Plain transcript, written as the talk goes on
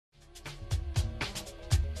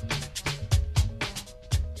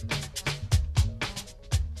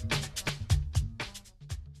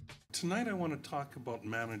Tonight I want to talk about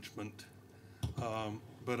management,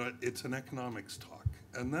 but it's an economics talk.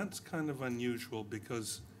 And that's kind of unusual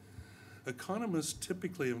because economists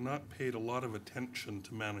typically have not paid a lot of attention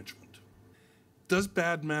to management. Does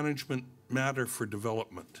bad management matter for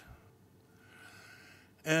development?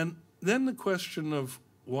 And then the question of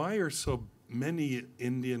why are so many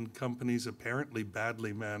Indian companies apparently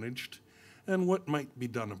badly managed and what might be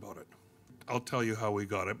done about it? I'll tell you how we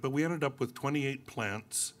got it, but we ended up with 28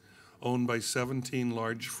 plants owned by 17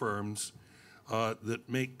 large firms that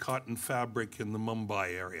make cotton fabric in the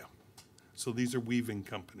Mumbai area. So these are weaving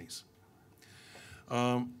companies.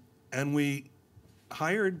 And we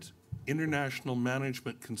hired international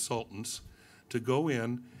management consultants to go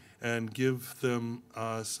in and give them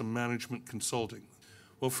some management consulting.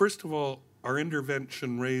 Well, first of all, our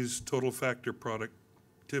intervention raised total factor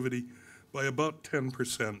productivity by about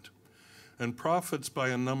 10%, and profits by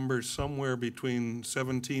a number somewhere between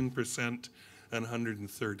 17% and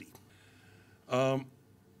 130%.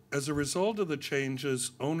 As a result of the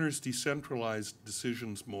changes, owners decentralized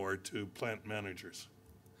decisions more to plant managers.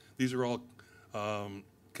 These are all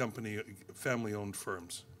family-owned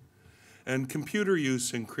firms. And computer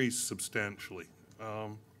use increased substantially.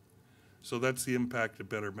 So that's the impact of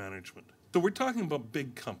better management. So we're talking about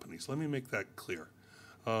big companies. Let me make that clear.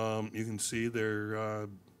 You can see they're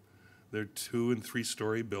 2- and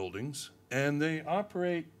 3-story buildings, and they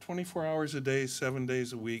operate 24 hours a day, 7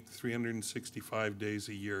 days a week, 365 days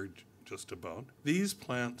a year, just about. These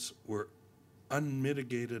plants were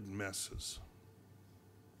unmitigated messes.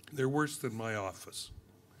 They're worse than my office.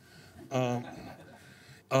 The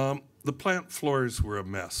plant floors were a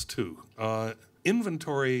mess, too.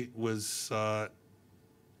 Inventory was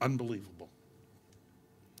unbelievable.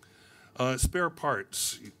 Spare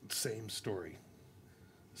parts, same story.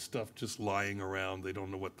 Stuff just lying around. They don't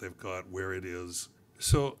know what they've got, where it is.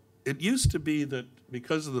 So it used to be that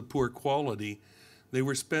because of the poor quality, they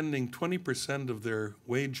were spending 20% of their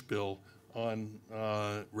wage bill on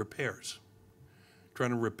repairs, trying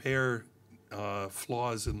to repair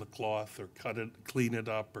flaws in the cloth or clean it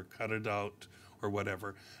up or cut it out or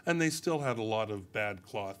whatever. And they still had a lot of bad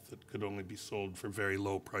cloth that could only be sold for very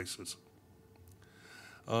low prices.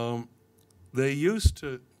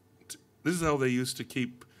 This is how they used to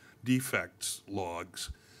keep defects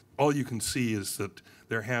logs. All you can see is that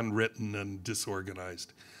they're handwritten and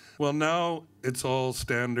disorganized. Well, now it's all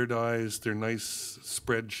standardized. They're nice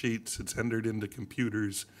spreadsheets. It's entered into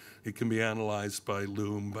computers. It can be analyzed by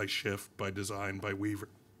loom, by shift, by design, by weaver.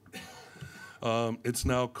 It's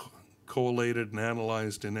now collated and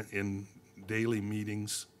analyzed in daily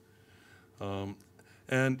meetings.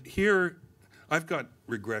 And here, I've got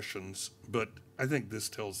regressions, but I think this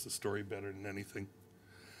tells the story better than anything.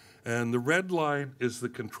 And the red line is the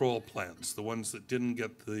control plants, the ones that didn't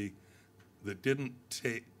get the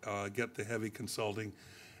heavy consulting,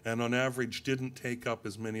 and on average didn't take up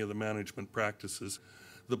as many of the management practices.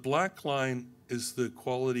 The black line is the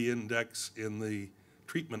quality index in the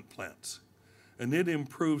treatment plants, and it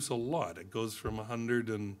improves a lot. It goes from 100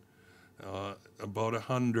 and about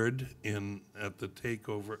 100 at the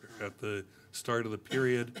takeover at the start of the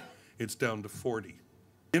period. It's down to 40.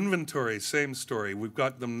 Inventory, same story. We've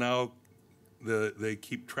got them now. They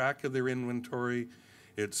keep track of their inventory.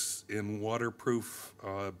 It's in waterproof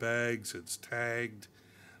bags. It's tagged,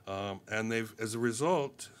 and as a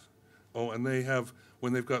result. And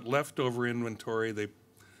when they've got leftover inventory, they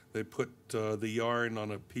put the yarn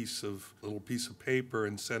on a little piece of paper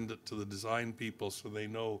and send it to the design people so they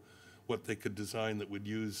know what they could design that would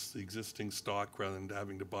use the existing stock rather than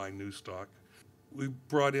having to buy new stock. We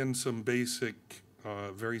brought in some basic,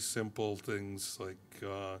 very simple things like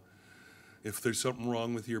if there's something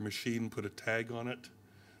wrong with your machine, put a tag on it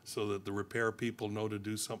so that the repair people know to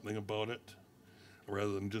do something about it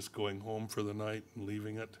rather than just going home for the night and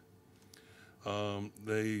leaving it.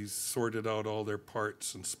 They sorted out all their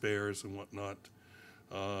parts and spares and whatnot.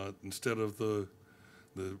 Instead of the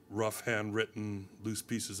rough handwritten loose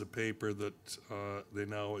pieces of paper that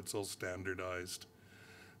it's all standardized.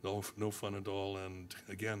 No fun at all, and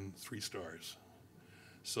again, 3 stars.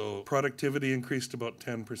 So productivity increased about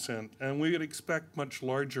 10%, and we would expect much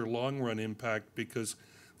larger long-run impact because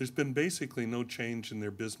there's been basically no change in their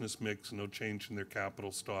business mix, no change in their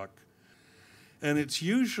capital stock. And it's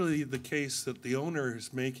usually the case that the owner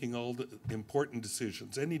is making all the important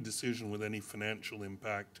decisions, any decision with any financial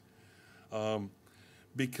impact,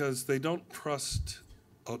 because they don't trust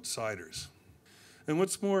outsiders. And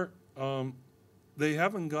what's more, they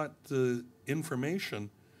haven't got the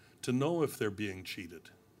information to know if they're being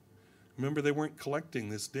cheated. Remember, they weren't collecting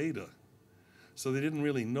this data, so they didn't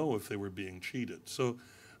really know if they were being cheated. So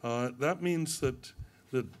That means that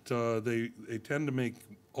they tend to make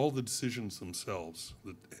all the decisions themselves,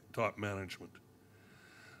 the top management.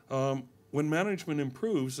 When management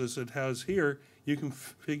improves, as it has here, you can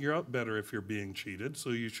figure out better if you're being cheated,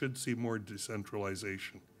 so you should see more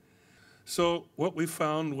decentralization. So what we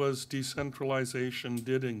found was decentralization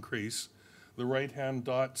did increase. The right-hand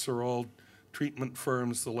dots are all treatment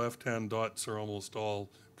firms, the left-hand dots are almost all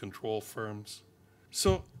control firms.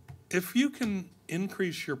 So if you can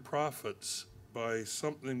increase your profits by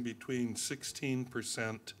something between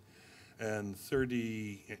 16% and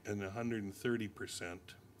 130%,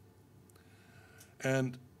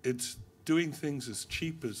 and it's doing things as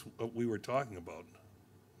cheap as what we were talking about,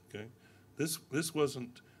 okay? This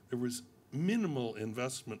wasn't, there was minimal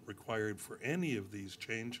investment required for any of these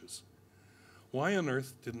changes. Why on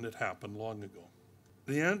earth didn't it happen long ago?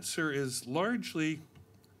 The answer is largely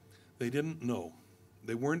they didn't know.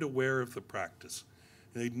 They weren't aware of the practice.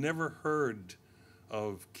 They'd never heard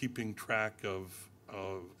of keeping track of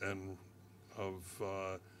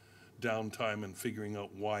downtime and figuring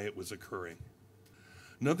out why it was occurring.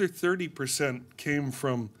 Another 30% came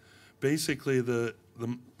from basically the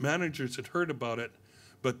managers had heard about it,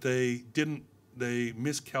 but they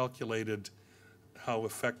miscalculated how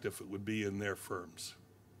effective it would be in their firms.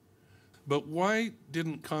 But why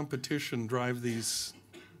didn't competition drive these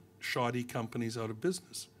shoddy companies out of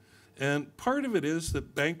business? And part of it is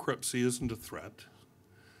that bankruptcy isn't a threat.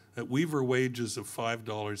 At Weaver wages of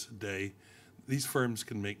 $5 a day, these firms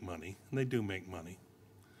can make money, and they do make money.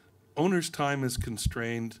 Owners' time is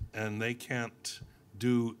constrained, and they can't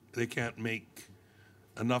make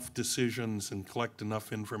enough decisions and collect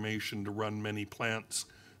enough information to run many plants,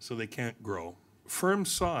 so they can't grow. Firm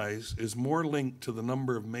size is more linked to the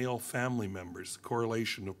number of male family members, the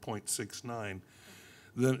correlation of 0.69,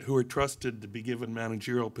 who are trusted to be given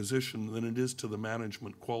managerial position than it is to the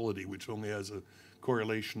management quality, which only has a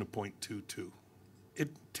correlation of 0.22. It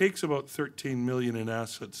takes about 13 million in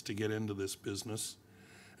assets to get into this business,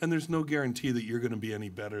 and there's no guarantee that you're going to be any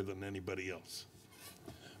better than anybody else.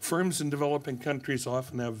 Firms in developing countries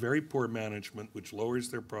often have very poor management, which lowers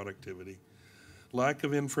their productivity. Lack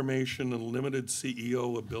of information and limited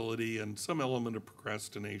CEO ability and some element of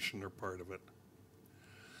procrastination are part of it.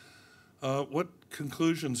 What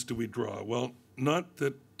conclusions do we draw? Well, not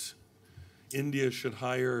that India should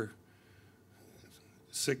hire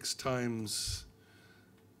 6 times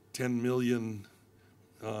 10 million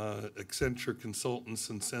Accenture consultants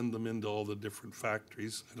and send them into all the different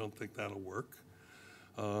factories. I don't think that'll work,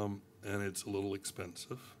 and it's a little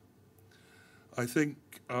expensive. I think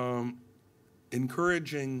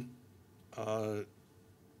encouraging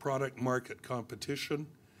product market competition,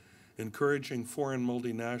 encouraging foreign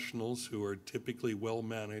multinationals who are typically well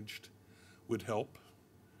managed would help.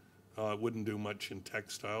 It wouldn't do much in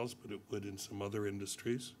textiles, but it would in some other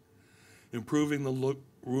industries. Improving the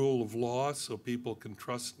rule of law so people can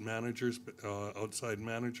trust managers, outside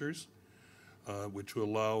managers, which will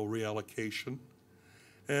allow reallocation.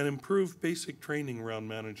 And improve basic training around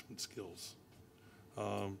management skills.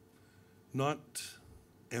 Not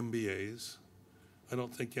MBAs. I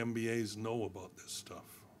don't think MBAs know about this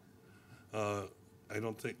stuff. I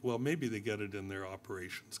don't think, well, maybe they get it in their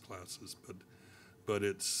operations classes, but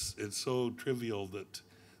it's so trivial that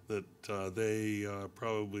they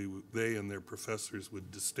and their professors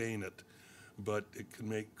would disdain it, but it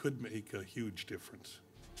could make a huge difference.